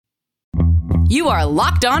You are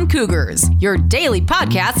Locked On Cougars, your daily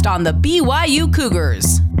podcast on the BYU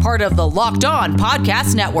Cougars, part of the Locked On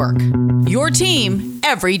Podcast Network. Your team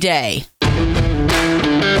every day.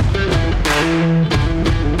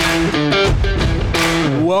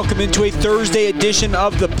 Welcome into a Thursday edition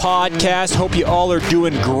of the podcast. Hope you all are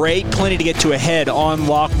doing great. Plenty to get to ahead on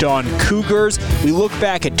Locked On Cougars. We look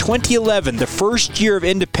back at 2011, the first year of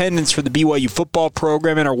independence for the BYU football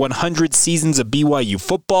program and our 100 seasons of BYU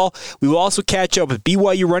football. We will also catch up with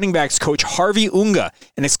BYU running backs coach Harvey Unga,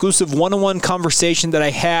 an exclusive one-on-one conversation that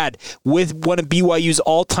I had with one of BYU's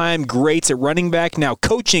all-time greats at running back, now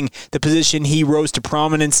coaching the position he rose to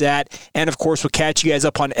prominence at. And of course, we'll catch you guys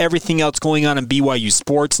up on everything else going on in BYU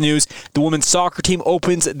sports news. The women's soccer team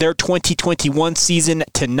opens their 2021 season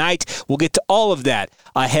tonight. We'll get to all of that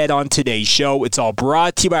ahead on today's show. It's all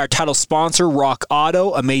brought to you by our title sponsor, Rock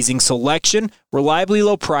Auto. Amazing selection, reliably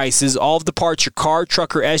low prices, all of the parts your car,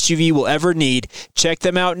 truck, or SUV will ever need. Check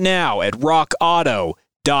them out now at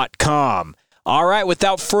rockauto.com. All right,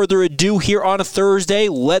 without further ado, here on a Thursday,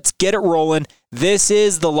 let's get it rolling. This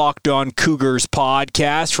is the Locked On Cougars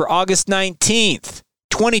podcast for August 19th,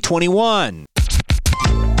 2021.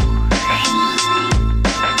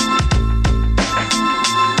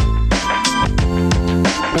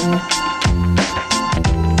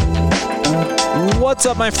 What's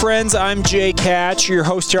up, my friends? I'm Jake Hatch, your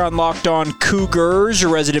host here on Locked On Cougars,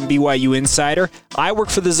 your resident BYU insider. I work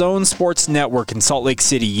for the Zone Sports Network in Salt Lake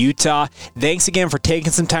City, Utah. Thanks again for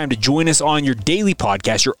taking some time to join us on your daily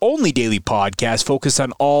podcast, your only daily podcast focused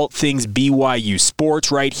on all things BYU sports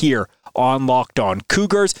right here on Locked On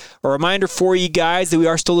Cougars. A reminder for you guys that we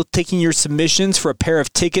are still taking your submissions for a pair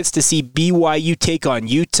of tickets to see BYU take on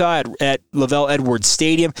Utah at Lavelle Edwards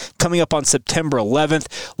Stadium coming up on September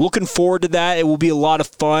 11th. Looking forward to that. It will be a lot of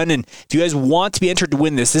fun. And if you guys want to be entered to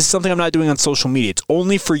win this is something I'm not doing on social media. It's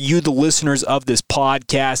only for you, the listeners of this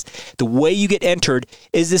podcast. The way you get entered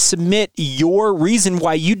is to submit your reason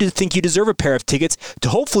why you think you deserve a pair of tickets to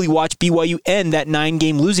hopefully watch BYU end that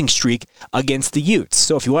 9-game losing streak against the Utes.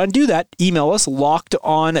 So if you want to do that, email us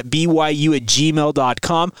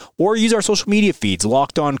lockedonbyu@gmail.com or use our social media feeds,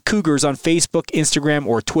 Locked On Cougars on Facebook, Instagram,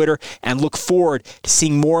 or Twitter, and look forward to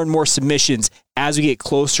seeing more and more submissions as we get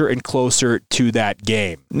closer and closer to that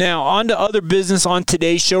game. Now, on to other business on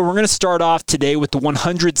today's show. We're going to start off today with the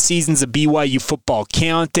 100 seasons of BYU football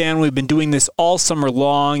countdown. We've been doing this all summer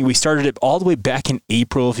long. We started it all the way back in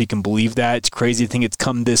April, if you can believe that. It's crazy to think it's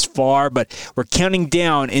come this far, but we're counting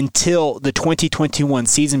down until the 2021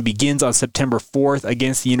 season begins on September 4th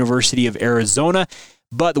against the University of Arizona.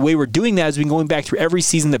 But the way we're doing that is we've been going back through every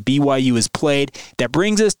season that BYU has played. That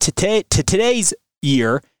brings us to today's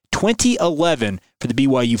year, 2011 for the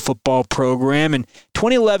BYU football program. And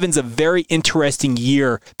 2011 is a very interesting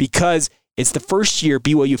year because it's the first year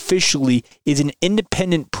BYU officially is an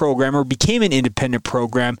independent program or became an independent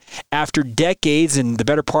program after decades and the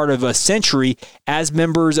better part of a century as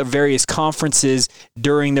members of various conferences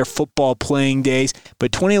during their football playing days.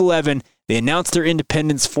 But 2011, they announced their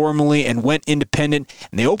independence formally and went independent,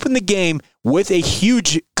 and they opened the game with a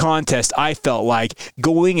huge contest, I felt like,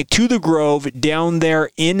 going to the Grove down there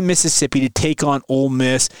in Mississippi to take on Ole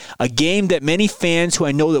Miss, a game that many fans who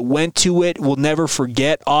I know that went to it will never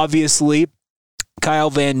forget, obviously. Kyle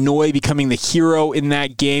Van Noy becoming the hero in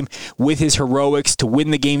that game with his heroics to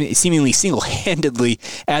win the game seemingly single-handedly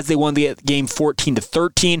as they won the game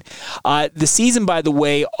 14-13. The season, by the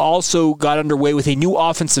way, also got underway with a new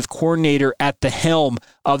offensive coordinator at the helm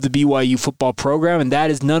of the BYU football program, and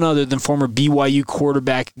that is none other than former BYU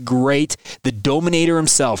quarterback great, the Dominator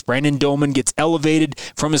himself. Brandon Doman gets elevated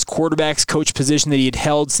from his quarterback's coach position that he had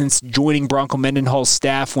held since joining Bronco Mendenhall's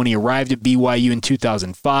staff when he arrived at BYU in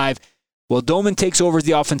 2005. Well, Doman takes over as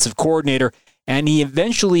the offensive coordinator, and he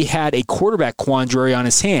eventually had a quarterback quandary on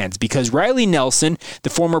his hands because Riley Nelson, the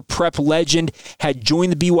former prep legend, had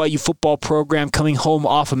joined the BYU football program coming home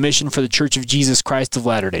off a mission for the Church of Jesus Christ of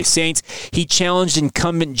Latter-day Saints. He challenged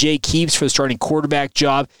incumbent Jake Heaps for the starting quarterback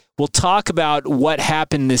job. We'll talk about what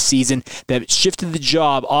happened this season that shifted the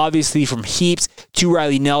job, obviously, from Heaps to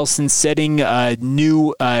Riley Nelson, setting a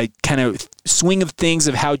new kind of swing of things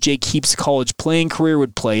of how Jake Heaps' college playing career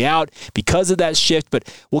would play out because of that shift, but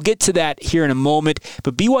we'll get to that here in a moment.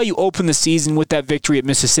 But BYU opened the season with that victory at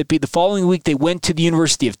Mississippi. The following week, they went to the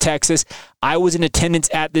University of Texas. I was in attendance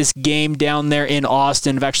at this game down there in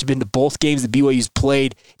Austin. I've actually been to both games that BYU's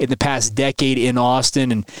played in the past decade in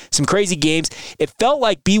Austin, and some crazy games. It felt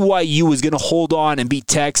like BYU was going to hold on and beat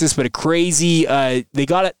Texas, but a crazy they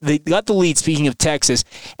got the lead, speaking of Texas,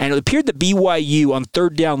 and it appeared that BYU on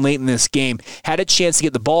third down late in this game had a chance to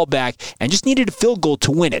get the ball back and just needed a field goal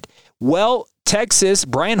to win it. Well, Texas,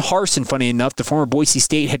 Brian Harsin, funny enough, the former Boise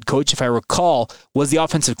State head coach, if I recall, was the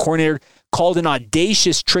offensive coordinator, called an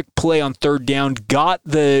audacious trick play on third down, got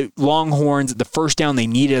the Longhorns the first down they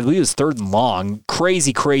needed. I believe it was 3rd and long.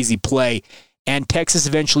 Crazy, crazy play. And Texas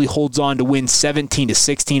eventually holds on to win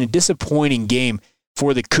 17-16. A disappointing game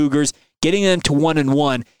for the Cougars, getting them to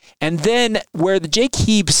 1-1. And then where the Jake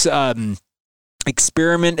Heaps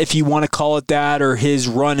experiment, if you want to call it that, or his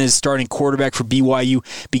run as starting quarterback for BYU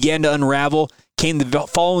began to unravel, came the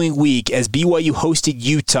following week as BYU hosted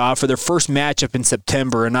Utah for their first matchup in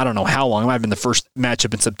September, and I don't know how long. It might have been the first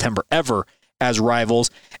matchup in September ever as rivals,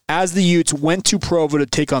 as the Utes went to Provo to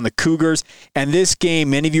take on the Cougars. And this game,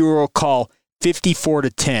 many of you will recall,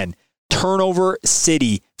 54-10. Turnover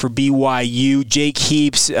city for BYU. Jake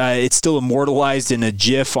Heaps, it's still immortalized in a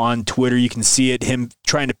GIF on Twitter. You can see it, him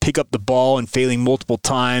trying to pick up the ball and failing multiple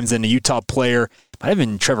times, and a Utah player, might have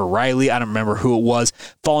been Trevor Riley, I don't remember who it was,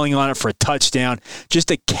 falling on it for a touchdown.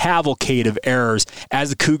 Just a cavalcade of errors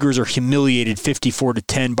as the Cougars are humiliated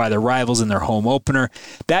 54-10 by their rivals in their home opener.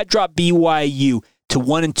 That dropped BYU to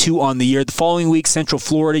 1-2 on the year. The following week, Central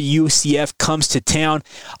Florida, UCF comes to town.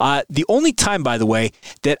 The only time, by the way,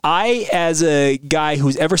 that I, as a guy who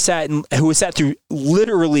has sat through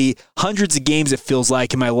literally hundreds of games, it feels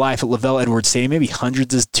like, in my life at LaVell Edwards Stadium, maybe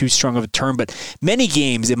hundreds is too strong of a term, but many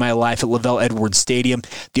games in my life at LaVell Edwards Stadium,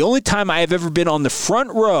 the only time I have ever been on the front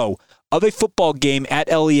row of a football game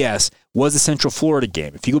at LES was the Central Florida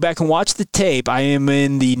game. If you go back and watch the tape, I am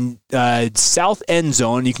in the south end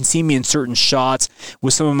zone. You can see me in certain shots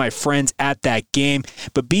with some of my friends at that game.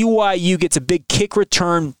 But BYU gets a big kick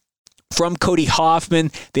return from Cody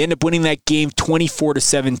Hoffman. They end up winning that game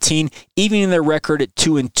 24-17, evening their record at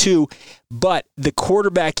 2-2. But the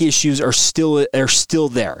quarterback issues are still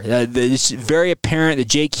there. It's very apparent that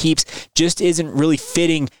Jake Heaps just isn't really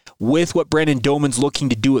fitting with what Brandon Doman's looking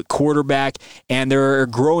to do at quarterback. And there are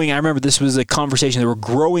growing, I remember this was a conversation, there were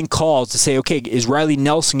growing calls to say, okay, is Riley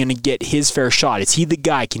Nelson going to get his fair shot? Is he the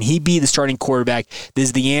guy? Can he be the starting quarterback? This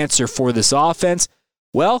is the answer for this offense.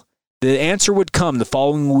 Well, the answer would come the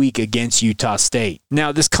following week against Utah State.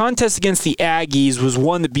 Now, this contest against the Aggies was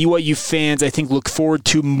one that BYU fans, I think, look forward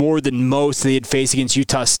to more than most they had faced against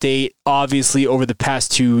Utah State, obviously, over the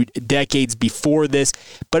past 2 decades before this.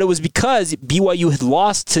 But it was because BYU had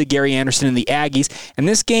lost to Gary Anderson and the Aggies, and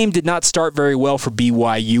this game did not start very well for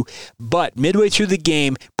BYU. But midway through the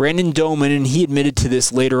game, Brandon Doman, and he admitted to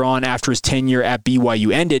this later on after his tenure at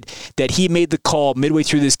BYU ended, that he made the call midway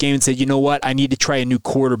through this game and said, you know what, I need to try a new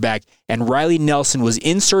quarterback. And Riley Nelson was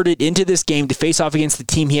inserted into this game to face off against the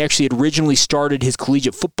team he actually had originally started his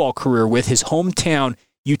collegiate football career with, his hometown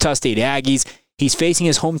Utah State Aggies. He's facing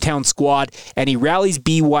his hometown squad, and he rallies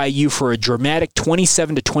BYU for a dramatic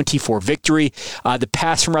 27-24 victory. The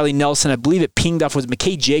pass from Riley Nelson, I believe it pinged off was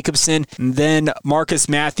McKay Jacobson. And then Marcus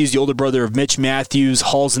Matthews, the older brother of Mitch Matthews,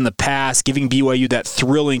 hauls in the pass, giving BYU that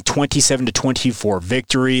thrilling 27-24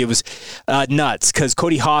 victory. It was nuts because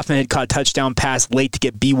Cody Hoffman had caught a touchdown pass late to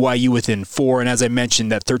get BYU within 4. And as I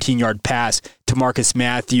mentioned, that 13-yard pass to Marcus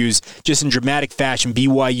Matthews, just in dramatic fashion,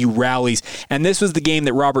 BYU rallies. And this was the game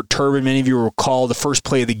that Robert Turbin, many of you will recall, the first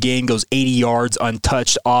play of the game goes 80 yards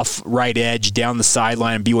untouched off right edge down the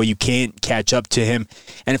sideline, and BYU can't catch up to him.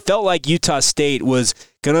 And it felt like Utah State was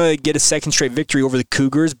going to get a second straight victory over the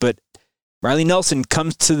Cougars, but Riley Nelson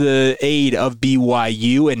comes to the aid of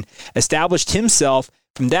BYU and established himself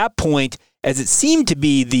from that point as it seemed to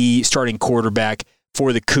be the starting quarterback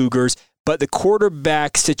for the Cougars. But the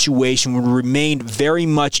quarterback situation would remain very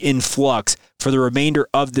much in flux for the remainder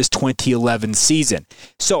of this 2011 season.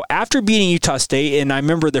 So after beating Utah State, and I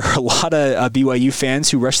remember there were a lot of BYU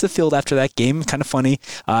fans who rushed the field after that game, kind of funny.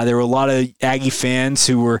 There were a lot of Aggie fans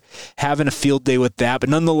who were having a field day with that, but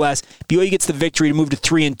nonetheless, BYU gets the victory to move to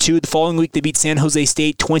 3-2. The following week, they beat San Jose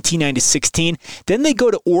State 29-16. Then they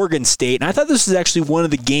go to Oregon State, and I thought this was actually one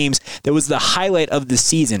of the games that was the highlight of the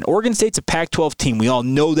season. Oregon State's a Pac-12 team. We all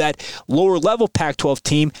know that. Lower-level Pac-12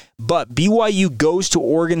 team, but BYU goes to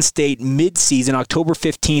Oregon State mid-season, October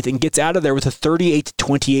 15th, and gets out of there with a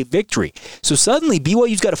 38-28 victory. So suddenly,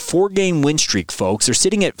 BYU's got a 4-game win streak, folks. They're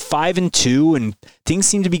sitting at 5-2, and things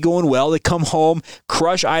seem to be going well. They come home,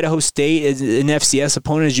 crush Idaho State as an FCS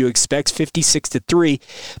opponent, as you expect, 56-3.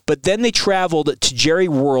 But then they traveled to Jerry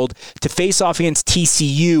World to face off against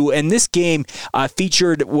TCU, and this game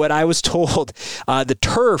featured what I was told. The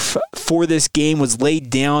turf for this game was laid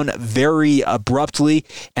down very abruptly,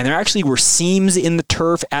 and there actually were seams in the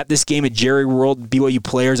turf at this game at Jerry World. BYU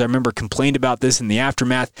players, I remember, complained about this in the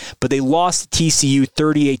aftermath, but they lost to TCU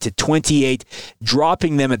 38-28,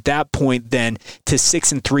 dropping them at that point then to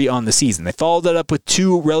 6-3 on the season. They followed that up with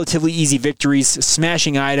two relatively easy victories,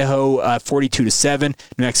 smashing Idaho 42-7,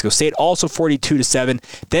 New Mexico State also 42-7,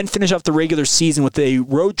 then finish off the regular season with a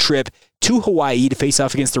road trip to Hawaii to face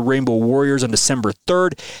off against the Rainbow Warriors on December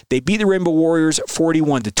 3rd. They beat the Rainbow Warriors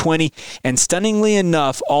 41-20, and stunningly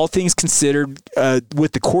enough, all things considered,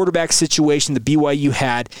 with the quarterback situation that BYU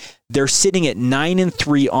had, they're sitting at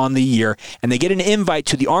 9-3 on the year, and they get an invite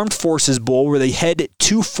to the Armed Forces Bowl where they head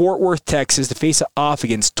to Fort Worth, Texas to face off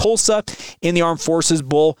against Tulsa in the Armed Forces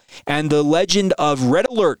Bowl. And the legend of Red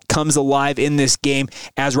Alert comes alive in this game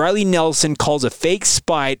as Riley Nelson calls a fake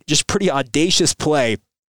spike, just pretty audacious play.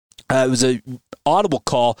 It was an audible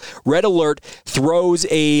call. Red Alert throws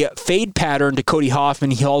a fade pattern to Cody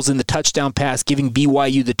Hoffman. He hauls in the touchdown pass, giving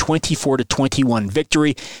BYU the 24-21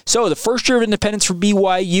 victory. So the first year of independence for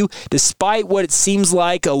BYU, despite what it seems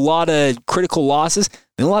like a lot of critical losses,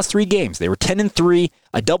 they lost 3 games. They were 10-3,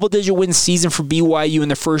 a double-digit win season for BYU in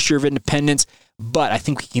their first year of independence. But I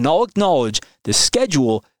think we can all acknowledge the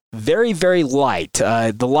schedule very, very light.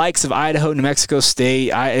 The likes of Idaho, New Mexico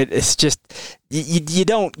State, it's just, you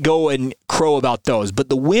don't go and crow about those. But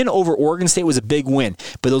the win over Oregon State was a big win.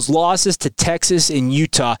 But those losses to Texas and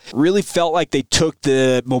Utah really felt like they took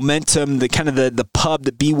the momentum, the pub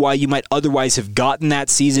that BYU might otherwise have gotten that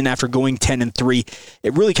season after going 10-3.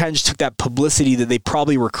 It really kind of just took that publicity that they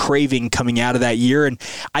probably were craving coming out of that year. And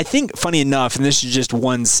I think, funny enough, and this is just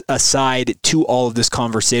one aside to all of this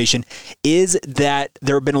conversation, is that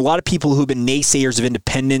there have been a lot of people who've been naysayers of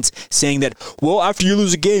independence saying that, well, after you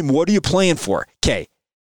lose a game, what are you playing for? Okay,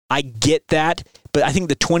 I get that, but I think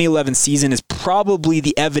the 2011 season is probably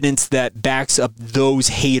the evidence that backs up those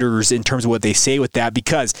haters in terms of what they say with that,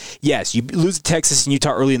 because, yes, you lose to Texas and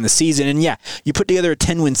Utah early in the season, and yeah, you put together a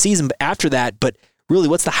 10-win season after that, but really,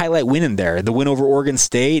 what's the highlight win in there? The win over Oregon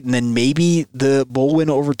State, and then maybe the bowl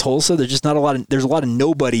win over Tulsa? There's just not a lot of, there's a lot of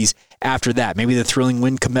nobodies after that. Maybe the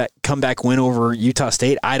thrilling comeback win over Utah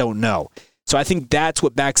State? I don't know. So I think that's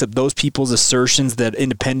what backs up those people's assertions that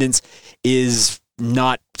independence is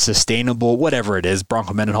not sustainable, whatever it is.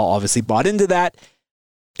 Bronco Mendenhall obviously bought into that.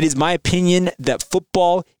 It is my opinion that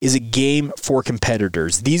football is a game for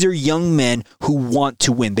competitors. These are young men who want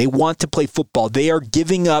to win. They want to play football. They are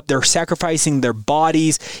giving up. They're sacrificing their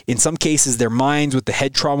bodies, in some cases their minds with the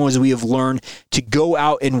head trauma, as we have learned, to go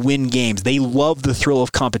out and win games. They love the thrill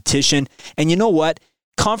of competition. And you know what?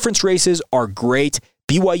 Conference races are great.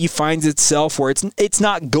 BYU finds itself where it's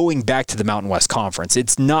not going back to the Mountain West Conference.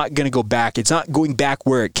 It's not going to go back. It's not going back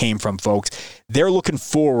where it came from, folks. They're looking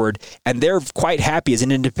forward, and they're quite happy as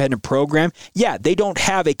an independent program. Yeah, they don't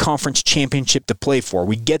have a conference championship to play for.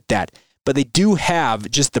 We get that. But they do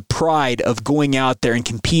have just the pride of going out there and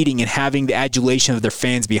competing and having the adulation of their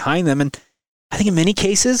fans behind them. And I think in many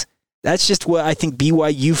cases, that's just what I think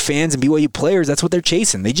BYU fans and BYU players, that's what they're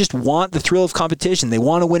chasing. They just want the thrill of competition. They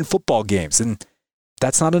want to win football games. And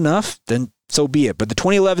that's not enough, then so be it. But the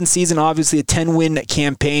 2011 season, obviously a 10-win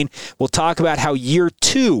campaign. We'll talk about how year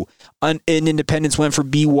 2 in independence went for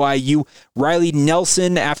BYU. Riley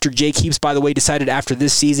Nelson, after Jake Heaps, by the way, decided after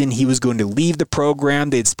this season he was going to leave the program.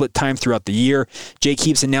 They had split time throughout the year. Jake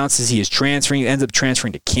Heaps announces he is transferring, ends up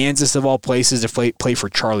transferring to Kansas, of all places, to play for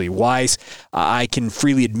Charlie Weiss. I can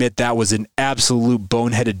freely admit that was an absolute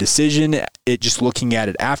boneheaded decision. Just looking at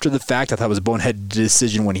it after the fact, I thought it was a boneheaded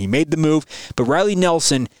decision when he made the move. But Riley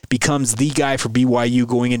Nelson becomes the guy for BYU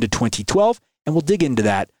going into 2012, and we'll dig into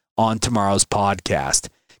that on tomorrow's podcast.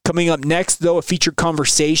 Coming up next, though, a featured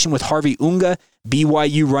conversation with Harvey Unga,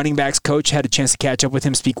 BYU running backs coach. Had a chance to catch up with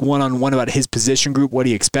him, speak one-on-one about his position group, what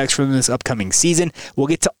he expects from this upcoming season. We'll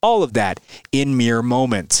get to all of that in mere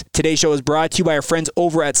moments. Today's show is brought to you by our friends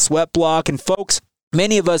over at Sweatblock. And folks,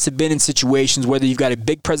 many of us have been in situations, whether you've got a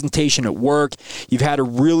big presentation at work, you've had a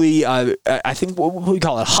really, I think, what we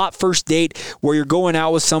call it, hot first date, where you're going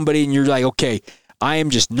out with somebody and you're like, okay, I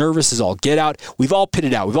am just nervous as all get out. We've all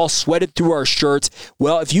pitted out. We've all sweated through our shirts.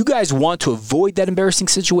 Well, if you guys want to avoid that embarrassing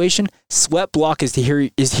situation, Sweatblock is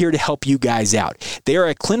here to help you guys out. They are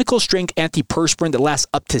a clinical strength antiperspirant that lasts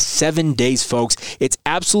up to 7 days, folks. It's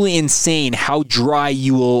absolutely insane how dry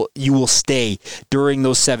you will stay during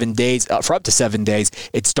those 7 days, for up to 7 days.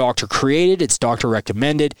 It's doctor created, it's doctor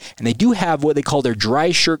recommended, and they do have what they call their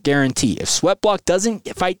dry shirt guarantee. If Sweatblock doesn't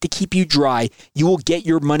fight to keep you dry, you will get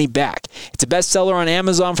your money back. It's a bestseller bestseller on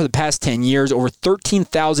Amazon for the past 10 years, over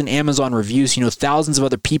 13,000 Amazon reviews. You know, thousands of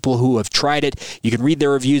other people who have tried it. You can read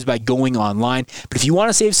their reviews by going online. But if you want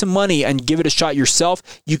to save some money and give it a shot yourself,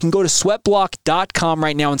 you can go to sweatblock.com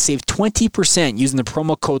right now and save 20% using the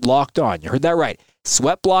promo code LOCKEDON. You heard that right.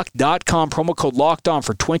 Sweatblock.com, promo code LOCKEDON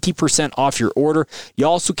for 20% off your order. You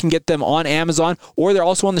also can get them on Amazon, or they're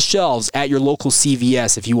also on the shelves at your local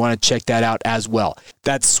CVS if you want to check that out as well.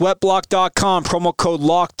 That's sweatblock.com, promo code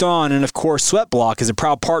LOCKEDON. And of course, Sweatblock is a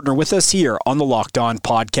proud partner with us here on the Locked On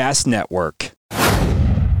Podcast Network.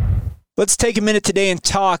 Let's take a minute today and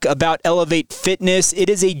talk about Elevate Fitness. It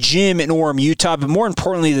is a gym in Orem, Utah, but more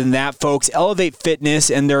importantly than that, folks, Elevate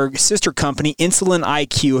Fitness and their sister company, Insulin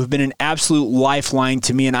IQ, have been an absolute lifeline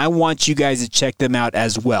to me, and I want you guys to check them out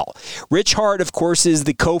as well. Rich Hart, of course, is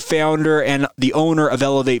the co-founder and the owner of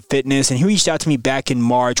Elevate Fitness, and he reached out to me back in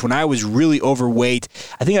March when I was really overweight.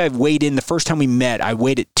 I think I weighed in the first time we met. I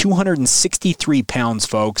weighed at 263 pounds,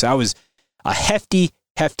 folks. I was a hefty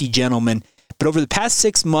gentleman. But over the past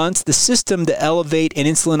 6 months, the system to Elevate and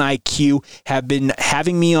Insulin IQ have been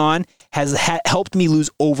having me on has helped me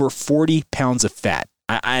lose over 40 pounds of fat.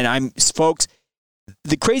 Folks,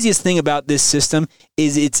 the craziest thing about this system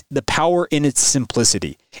is it's the power in its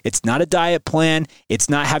simplicity. It's not a diet plan. It's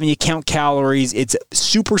not having you count calories. It's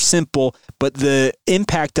super simple, but the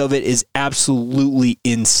impact of it is absolutely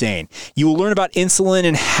insane. You will learn about insulin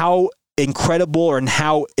and how incredible and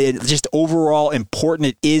how it just overall important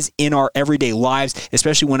it is in our everyday lives,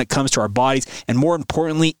 especially when it comes to our bodies, and more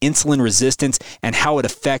importantly, insulin resistance and how it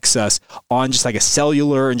affects us on just like a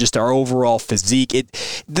cellular and just our overall physique.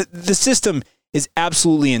 The system is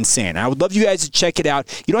absolutely insane. I would love you guys to check it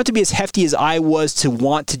out. You don't have to be as hefty as I was to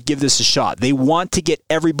want to give this a shot. They want to get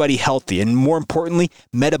everybody healthy and, more importantly,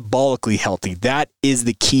 metabolically healthy. That is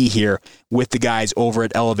the key here with the guys over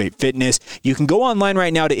at Elevate Fitness. You can go online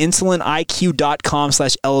right now to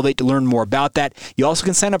insuliniq.com/elevate to learn more about that. You also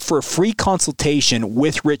can sign up for a free consultation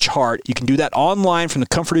with Rich Hart. You can do that online from the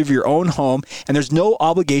comfort of your own home, and there's no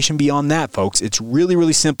obligation beyond that, folks. It's really,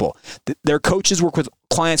 really simple. Their coaches work with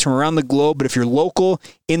clients from around the globe, but if you're local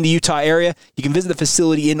in the Utah area, you can visit the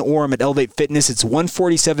facility in Orem at Elevate Fitness. It's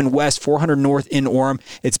 147 West, 400 North in Orem.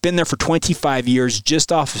 It's been there for 25 years,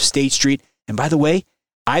 just off of State Street. And by the way,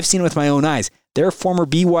 I've seen it with my own eyes. There are former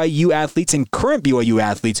BYU athletes and current BYU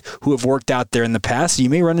athletes who have worked out there in the past, so you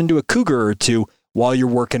may run into a cougar or two while you're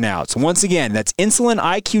working out. So once again, that's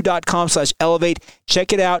insuliniq.com/elevate.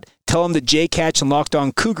 Check it out. Tell them that Jay Catch and Locked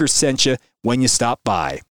On Cougars sent you when you stop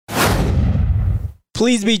by.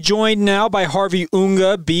 Pleased to be joined now by Harvey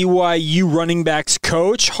Unga, BYU running backs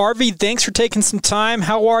coach. Harvey, thanks for taking some time.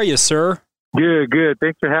 How are you, sir? Good.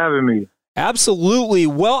 Thanks for having me. Absolutely.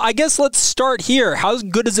 Well, I guess let's start here. How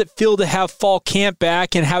good does it feel to have fall camp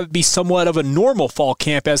back and have it be somewhat of a normal fall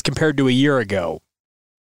camp as compared to a year ago?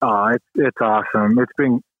 Oh, it's awesome. It's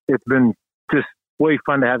been just way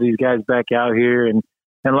fun to have these guys back out here, and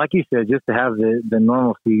like you said, just to have the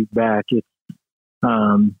normalcy back. It's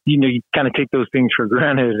you kind of take those things for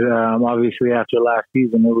granted. Obviously, after last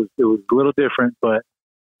season, it was a little different, but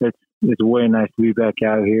it's way nice to be back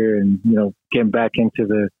out here and getting back into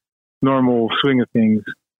the normal swing of things.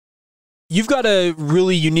 You've got a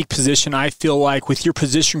really unique position, I feel like, with your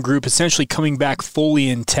position group essentially coming back fully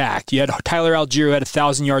intact. You had Tyler Algier who had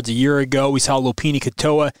 1,000 yards a year ago. We saw Lopini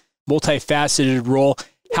Katoa, multifaceted role.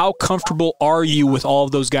 How comfortable are you with all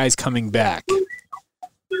of those guys coming back?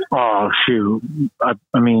 Oh, shoot. I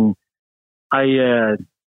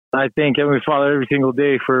thank Heavenly Father every single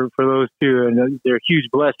day for those two. And they're a huge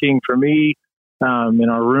blessing for me, in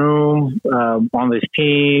our room, on this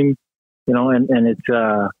team, and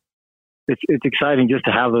it's exciting just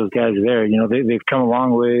to have those guys there. They've come a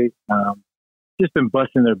long way, just been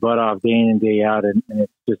busting their butt off day in and day out. And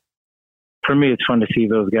it's just, for me, it's fun to see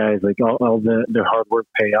those guys, like all their hard work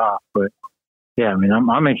pay off. But yeah,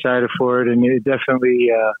 I'm excited for it, and it definitely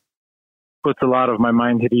puts a lot of my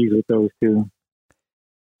mind at ease with those two.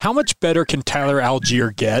 How much better can Tyler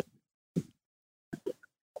Algier get?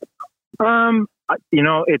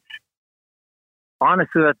 It's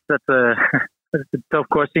honestly that's a tough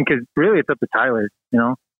question, because really it's up to Tyler.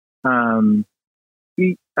 I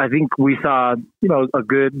think we saw a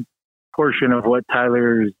good portion of what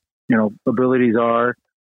Tyler's abilities are.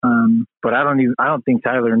 But I don't think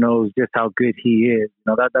Tyler knows just how good he is.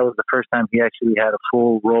 That was the first time he actually had a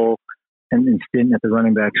full role and stint at the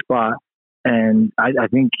running back spot. And I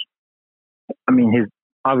think,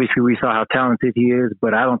 obviously we saw how talented he is,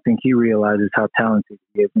 but I don't think he realizes how talented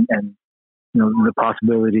he is and the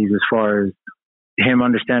possibilities as far as him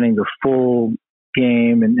understanding the full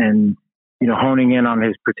game and honing in on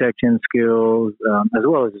his protection skills, as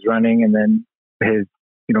well as his running, and then, his,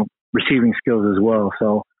 receiving skills as well.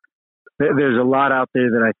 So there's a lot out there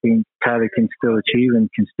that I think Tyler can still achieve and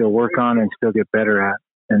can still work on and still get better at.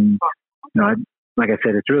 And, like I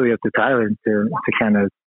said, it's really up to Tyler to kind of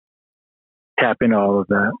tap into all of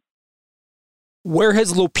that. Where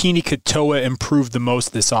has Lopini Katoa improved the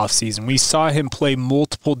most this offseason? We saw him play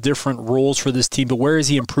multiple different roles for this team, but where has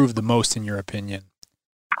he improved the most, in your opinion?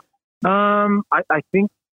 I think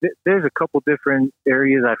there's a couple different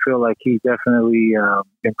areas I feel like he definitely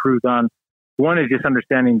improved on. One is just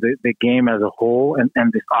understanding the game as a whole and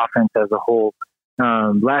this offense as a whole.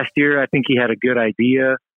 Last year, I think he had a good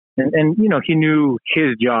idea, and he knew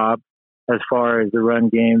his job as far as the run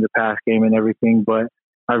game, the pass game, and everything. But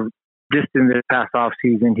just in this past off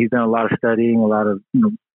season, he's done a lot of studying, a lot of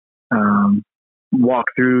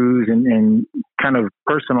walkthroughs and kind of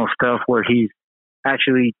personal stuff where he's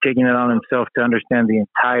actually taking it on himself to understand the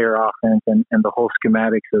entire offense and the whole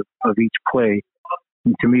schematics of each play.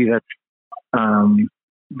 And to me, that's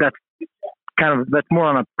more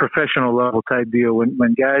on a professional level type deal.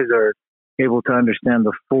 When guys are able to understand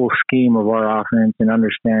the full scheme of our offense and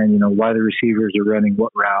understand, why the receivers are running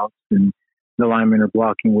what routes and the linemen are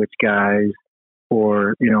blocking which guys,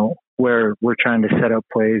 or, where we're trying to set up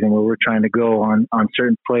plays and where we're trying to go on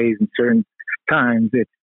certain plays and certain times,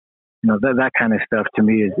 it's, that kind of stuff to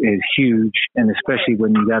me is huge. And especially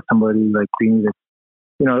when you got somebody like Beanie that's,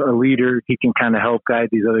 a leader, he can kind of help guide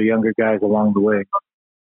these other younger guys along the way.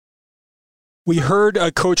 We heard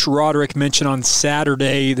Coach Roderick mention on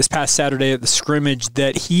this past Saturday at the scrimmage,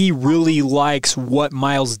 that he really likes what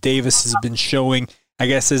Miles Davis has been showing, I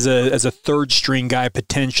guess, as a third string guy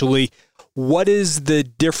potentially. What is the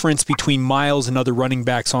difference between Miles and other running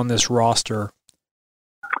backs on this roster?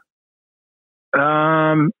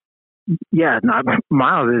 Miles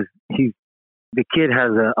the kid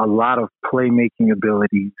has a lot of playmaking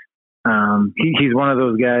abilities. He's one of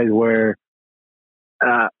those guys where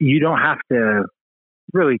you don't have to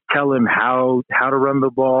really tell him how to run the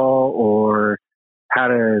ball or how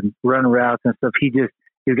to run routes and stuff. He's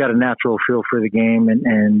got a natural feel for the game,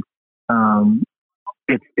 and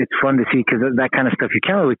it's fun to see because that kind of stuff you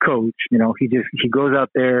can't really coach. He goes out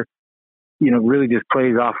there, really just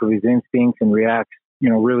plays off of his instincts and reacts,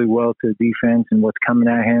 really well to the defense and what's coming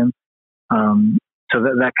at him. So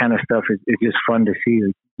that kind of stuff is just fun to see.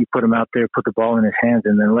 You put him out there, put the ball in his hands,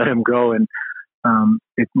 and then let him go. And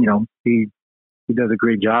he does a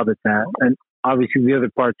great job at that. And obviously, the other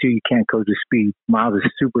part too, you can't coach the speed. Miles is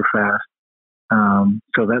super fast,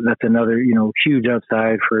 so that's another huge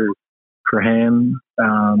upside for him,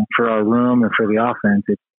 for our room, and for the offense.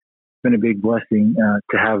 It's been a big blessing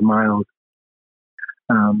to have Miles,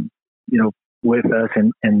 with us,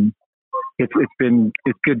 and it's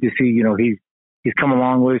good to see. He's come a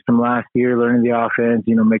long ways from last year, learning the offense,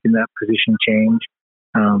 making that position change.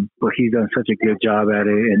 But he's done such a good job at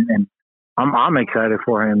it, and I'm excited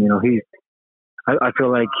for him. I feel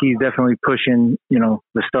like he's definitely pushing,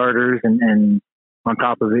 the starters, and on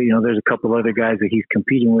top of it, there's a couple other guys that he's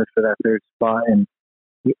competing with for that third spot, and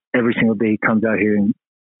every single day he comes out here and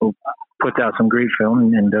puts out some great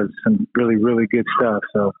film and does some really, really good stuff.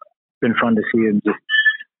 So it's been fun to see him just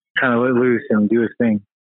kind of let loose and do his thing.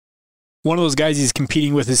 One of those guys he's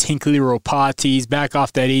competing with is Hinckley Ropati. He's back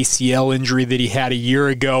off that ACL injury that he had a year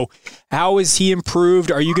ago. How has he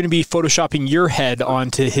improved? Are you going to be photoshopping your head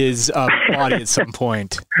onto his body at some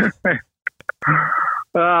point?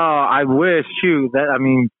 Oh, I wish. Shoot,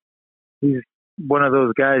 he's one of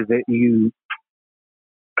those guys that you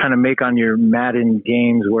kind of make on your Madden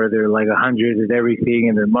games where they're like 100 at everything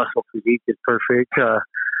and their muscle physique is perfect.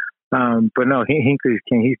 But no, Hinckley's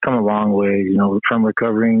king. He's come a long way, from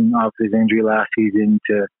recovering off his injury last season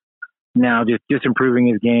to now just improving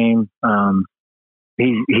his game.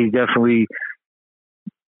 He's definitely,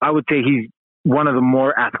 I would say he's one of the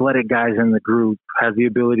more athletic guys in the group, has the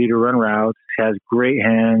ability to run routes, has great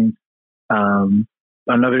hands.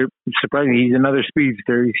 Surprisingly, he's another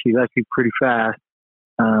speedster. He's actually pretty fast.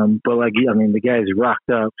 But the guy's rocked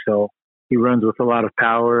up, so he runs with a lot of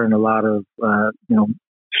power and a lot of,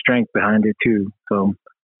 strength behind it too. So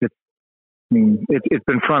it's been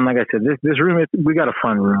fun. Like I said, this room, we got a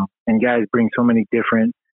fun room, and guys bring so many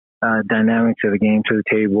different dynamics of the game to the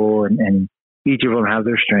table, and each of them have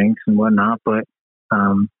their strengths and whatnot. But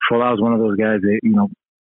Folau's one of those guys that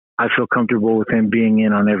I feel comfortable with him being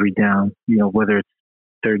in on every down. Whether it's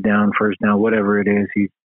third down, first down, whatever it is, he's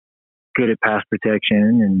good at pass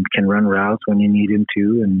protection and can run routes when you need him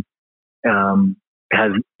to, and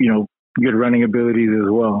has good running abilities as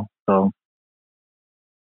well. So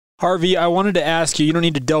Harvey, I wanted to ask you don't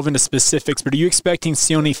need to delve into specifics, but are you expecting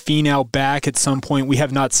Sione Finau back at some point? We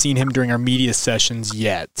have not seen him during our media sessions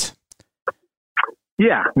yet.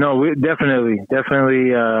 Yeah, no, we definitely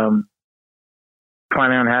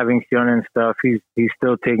planning on having Sione and stuff. He's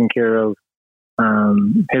still taking care of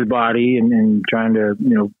his body and trying to,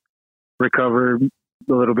 recover a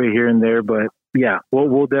little bit here and there. But yeah,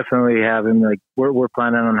 we'll definitely have him. Like we're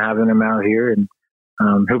planning on having him out here, and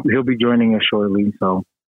he'll be joining us shortly. So.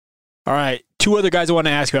 All right, two other guys I want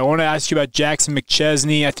to ask you. I want to ask you about Jackson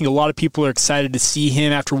McChesney. I think a lot of people are excited to see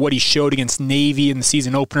him after what he showed against Navy in the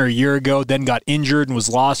season opener a year ago, then got injured and was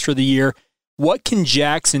lost for the year. What can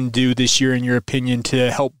Jackson do this year, in your opinion, to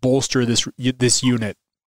help bolster this unit?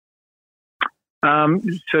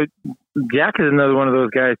 So Jack is another one of those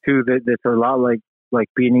guys too that's a lot like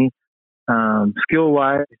Beanie. Skill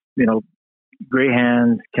wise, great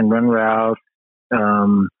hands, can run routes.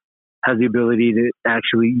 Has the ability to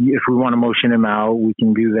actually, if we want to motion him out, we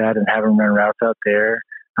can do that and have him run routes out there.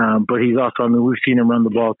 But he's also, we've seen him run the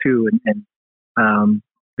ball too, and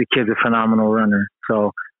the kid's a phenomenal runner.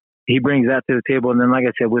 So he brings that to the table. And then, like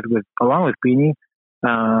I said, along with Beanie,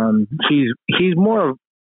 he's more of,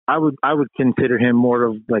 I would consider him more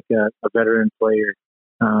of like a veteran player.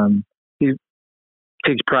 He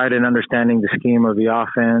takes pride in understanding the scheme of the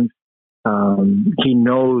offense. He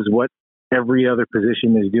knows what every other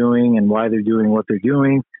position is doing and why they're doing what they're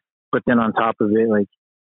doing. But then on top of it, like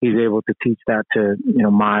he's able to teach that to,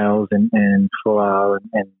 Miles and Folau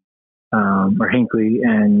or Hinckley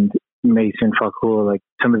and Mason Fakul, like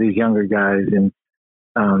some of these younger guys. And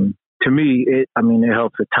to me, it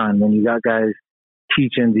helps a ton when you got guys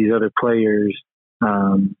teaching these other players.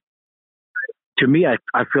 To me,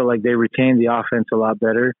 I feel like they retain the offense a lot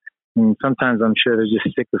better. And sometimes I'm sure they're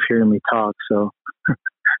just sick of hearing me talk. So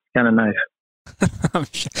kind of nice.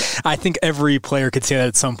 I think every player could say that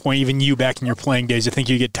at some point. Even you back in your playing days, I think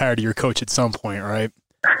you get tired of your coach at some point, right?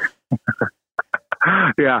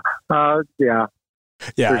 Yeah.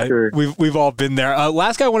 Yeah, sure. We've all been there.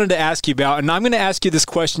 Last guy I wanted to ask you about, and I'm going to ask you this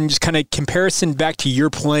question, just kind of comparison back to your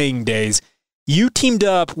playing days. You teamed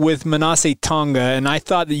up with Manasseh Tonga, and I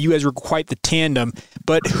thought that you guys were quite the tandem.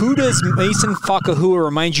 But who does Mason Fakahua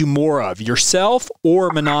remind you more of, yourself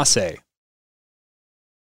or Manasseh?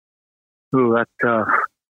 Ooh, that's tough.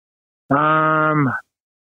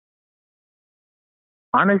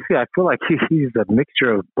 Honestly, I feel like he's a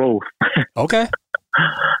mixture of both. Okay.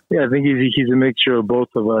 Yeah, I think he's a mixture of both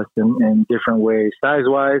of us in different ways.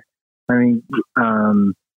 Size-wise,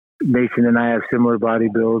 Mason and I have similar body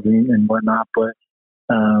builds and whatnot, but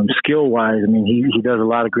skill-wise, he does a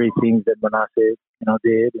lot of great things that Manasseh,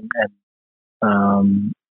 did,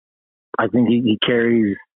 and I think he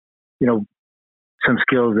carries, some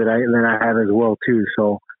skills that I have as well too.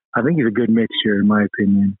 So I think he's a good mixture, in my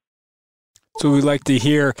opinion. So we'd like to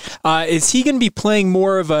hear. Is he going to be playing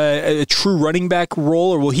more of a true running back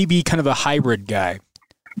role, or will he be kind of a hybrid guy?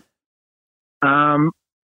 I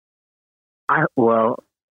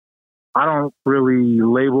don't really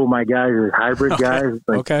label my guys as hybrid guys.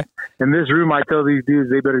 Okay. In this room, I tell these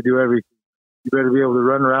dudes they better do everything. You better be able to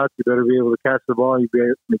run routes. You better be able to catch the ball. You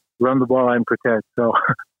better run the ball and protect. So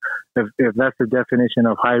if that's the definition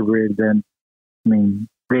of hybrid, then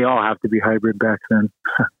they all have to be hybrid backs then.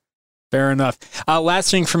 Fair enough.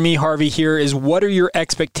 Last thing for me, Harvey, here is what are your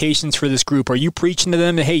expectations for this group? Are you preaching to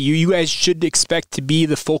them that, hey, you guys should expect to be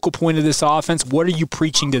the focal point of this offense? What are you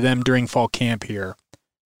preaching to them during fall camp here?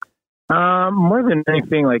 More than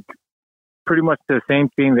anything, like pretty much the same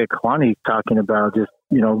thing that Kalani's talking about, just,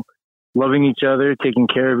 loving each other, taking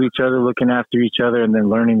care of each other, looking after each other, and then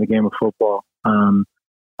learning the game of football.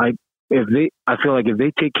 I feel like if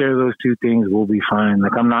they take care of those two things, we'll be fine.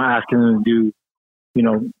 Like I'm not asking them to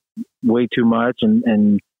do, way too much,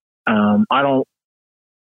 and I don't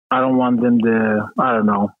want them to,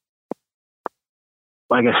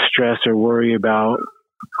 stress or worry about,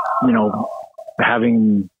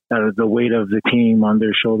 having the weight of the team on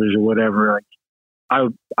their shoulders or whatever. Like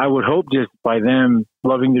I would hope just by them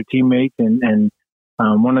loving their teammates and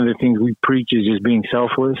one of the things we preach is just being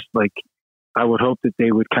selfless. Like I would hope that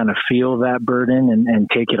they would kind of feel that burden and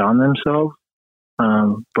take it on themselves.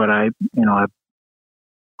 But I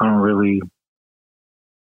don't really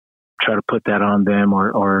try to put that on them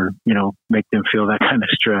or make them feel that kind of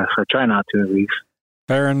stress. I try not to, at least.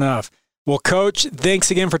 Fair enough. Well, Coach,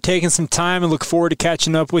 thanks again for taking some time and look forward to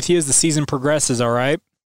catching up with you as the season progresses, all right?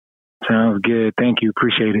 Sounds good. Thank you.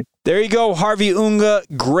 Appreciate it. There you go, Harvey Unga.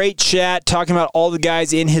 Great chat, talking about all the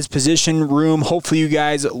guys in his position room. Hopefully you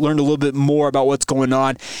guys learned a little bit more about what's going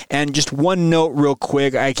on. And just one note real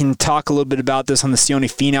quick, I can talk a little bit about this on the Sione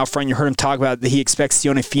Finau front. You heard him talk about that he expects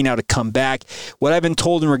Sione Finau to come back. What I've been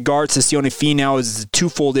told in regards to Sione Finau is a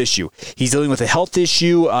twofold issue. He's dealing with a health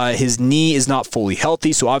issue. His knee is not fully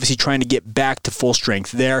healthy, so obviously trying to get back to full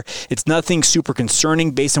strength there. It's nothing super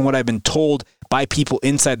concerning based on what I've been told by people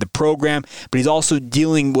inside the program, but he's also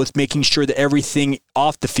dealing with making sure that everything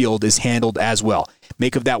off the field is handled as well.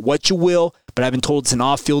 Make of that what you will, but I've been told it's an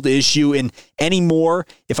off-field issue, and anymore,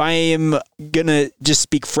 if I am going to just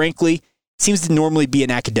speak frankly, it seems to normally be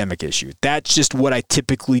an academic issue. That's just what I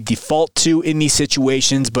typically default to in these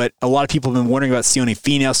situations, but a lot of people have been wondering about Sione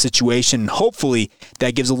Finau's situation, and hopefully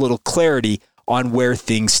that gives a little clarity on where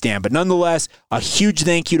things stand. But nonetheless, a huge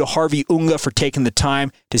thank you to Harvey Unga for taking the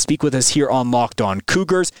time to speak with us here on Locked On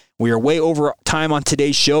Cougars. We are way over time on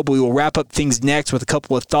today's show, but we will wrap up things next with a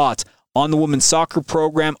couple of thoughts on the women's soccer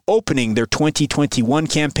program opening their 2021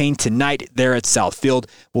 campaign tonight there at Southfield.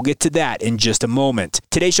 We'll get to that in just a moment.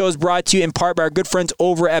 Today's show is brought to you in part by our good friends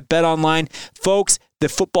over at BetOnline. Folks, the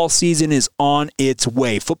football season is on its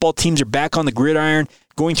way. Football teams are back on the gridiron,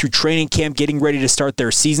 going through training camp, getting ready to start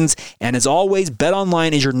their seasons. And as always,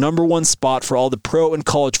 BetOnline is your number one spot for all the pro and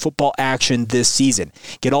college football action this season.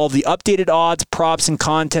 Get all of the updated odds, props, and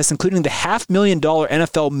contests, including the $500,000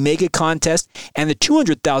 NFL Mega Contest and the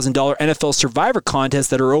 $200,000 NFL Survivor Contest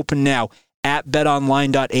that are open now at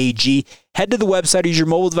betonline.ag. Head to the website or use your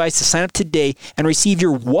mobile device to sign up today and receive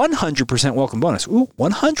your 100% welcome bonus. Ooh,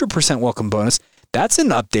 100% welcome bonus. That's an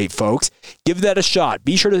update, folks. Give that a shot.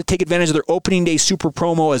 Be sure to take advantage of their opening day super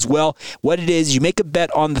promo as well. What it is, you make a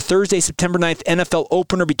bet on the Thursday, September 9th NFL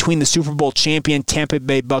opener between the Super Bowl champion Tampa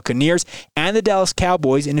Bay Buccaneers and the Dallas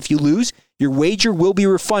Cowboys, and if you lose, your wager will be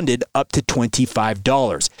refunded up to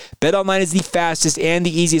 $25. BetOnline is the fastest and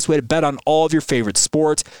the easiest way to bet on all of your favorite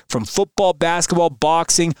sports, from football, basketball,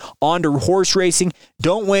 boxing, on to horse racing.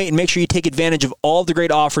 Don't wait and make sure you take advantage of all the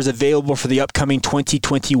great offers available for the upcoming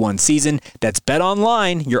 2021 season. That's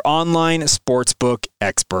BetOnline, your online sportsbook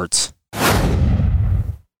experts.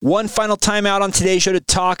 One final time out on today's show to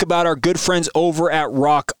talk about our good friends over at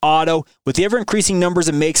Rock Auto. With the ever-increasing numbers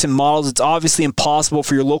of makes and models, it's obviously impossible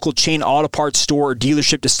for your local chain auto parts store or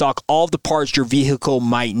dealership to stock all of the parts your vehicle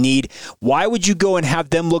might need. Why would you go and have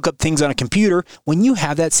them look up things on a computer when you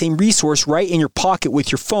have that same resource right in your pocket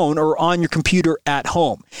with your phone or on your computer at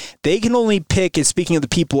home? They can only pick, and speaking of the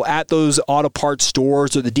people at those auto parts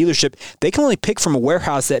stores or the dealership, they can only pick from a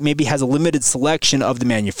warehouse that maybe has a limited selection of the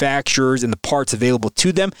manufacturers and the parts available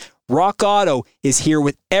to them. Rock Auto is here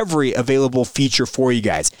with every available feature for you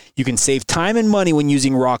guys. You can save time and money when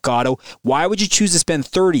using Rock Auto. Why would you choose to spend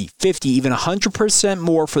 30, 50, even 100%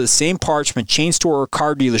 more for the same parts from a chain store or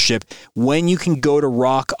car dealership when you can go to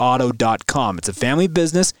rockauto.com? It's a family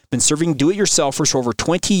business, been serving do-it-yourselfers for over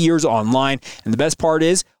 20 years online, and the best part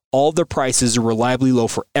is, all of their prices are reliably low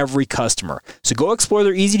for every customer. So go explore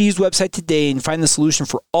their easy-to-use website today and find the solution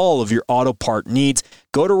for all of your auto part needs.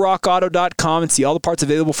 Go to rockauto.com and see all the parts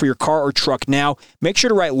available for your car or truck now. Make sure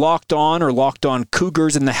to write Locked On or Locked On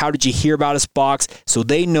Cougars in the How Did You Hear About Us box so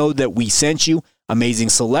they know that we sent you. Amazing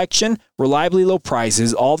selection, reliably low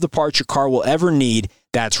prices, all of the parts your car will ever need.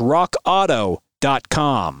 That's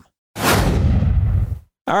rockauto.com.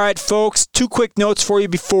 All right, folks, two quick notes for you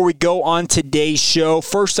before we go on today's show.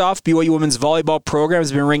 First off, BYU women's volleyball program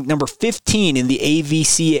has been ranked number 15 in the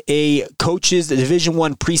AVCA Coaches Division I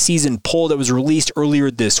preseason poll that was released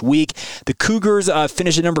earlier this week. The Cougars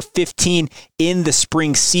finished at number 15 in the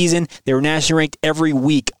spring season. They were nationally ranked every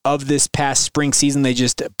week of this past spring season they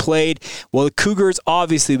just played. Well, the Cougars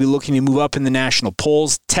obviously will be looking to move up in the national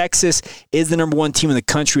polls. Texas is the number one team in the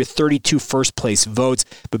country with 32 first-place votes,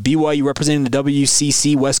 but BYU representing the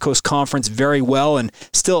WCC West Coast Conference very well and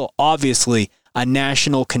still obviously a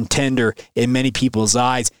national contender in many people's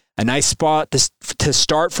eyes. A nice spot to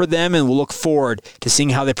start for them, and we'll look forward to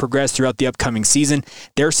seeing how they progress throughout the upcoming season.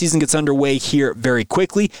 Their season gets underway here very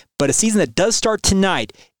quickly, but a season that does start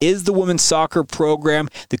tonight is the women's soccer program.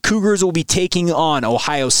 The Cougars will be taking on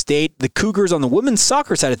Ohio State. The Cougars on the women's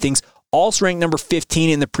soccer side of things also ranked number 15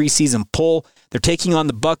 in the preseason poll. They're taking on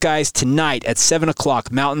the Buckeyes tonight at 7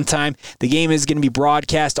 o'clock Mountain Time. The game is going to be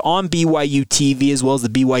broadcast on BYU TV as well as the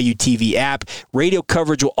BYU TV app. Radio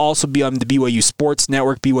coverage will also be on the BYU Sports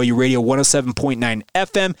Network, BYU Radio 107.9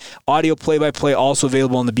 FM. Audio play-by-play also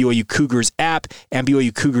available on the BYU Cougars app and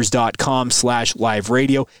BYUCougars.com/live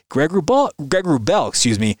radio. Greg Wrubell,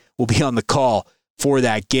 will be on the call for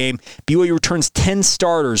that game. BYU returns 10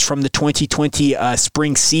 starters from the 2020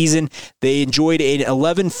 spring season. They enjoyed an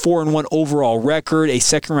 11-4-1 overall record, a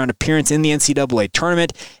second-round appearance in the NCAA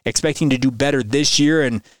tournament, expecting to do better this year,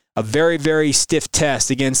 and a very, very stiff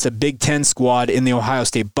test against a Big Ten squad in the Ohio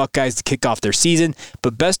State Buckeyes to kick off their season.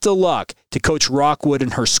 But best of luck to Coach Rockwood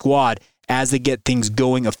and her squad as they get things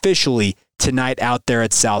going officially tonight out there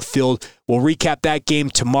at Southfield. We'll recap that game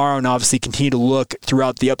tomorrow and obviously continue to look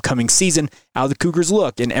throughout the upcoming season how the Cougars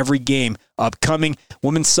look in every game upcoming.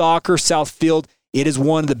 Women's soccer, Southfield, it is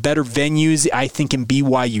one of the better venues, I think, in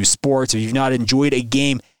BYU sports. If you've not enjoyed a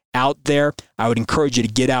game out there, I would encourage you to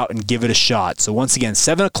get out and give it a shot. So once again,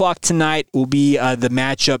 7 o'clock tonight will be the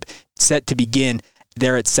matchup set to begin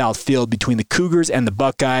there at Southfield between the Cougars and the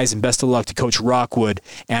Buckeyes, and best of luck to Coach Rockwood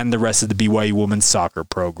and the rest of the BYU women's soccer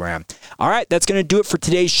program. All right, that's going to do it for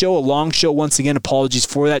today's show. A long show once again. Apologies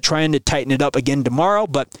for that. Trying to tighten it up again tomorrow,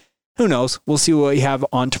 but who knows? We'll see what we have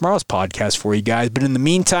on tomorrow's podcast for you guys. But in the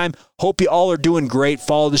meantime, hope you all are doing great.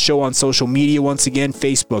 Follow the show on social media once again,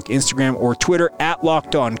 Facebook, Instagram, or Twitter at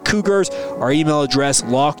Locked On Cougars. Our email address,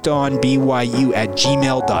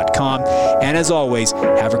 lockedonbyu@gmail.com. And as always,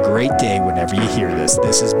 have a great day whenever you hear this.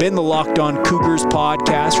 This has been the Locked On Cougars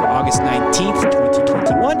podcast for August 19th,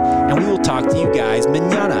 2021, and we will talk to you guys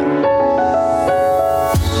mañana.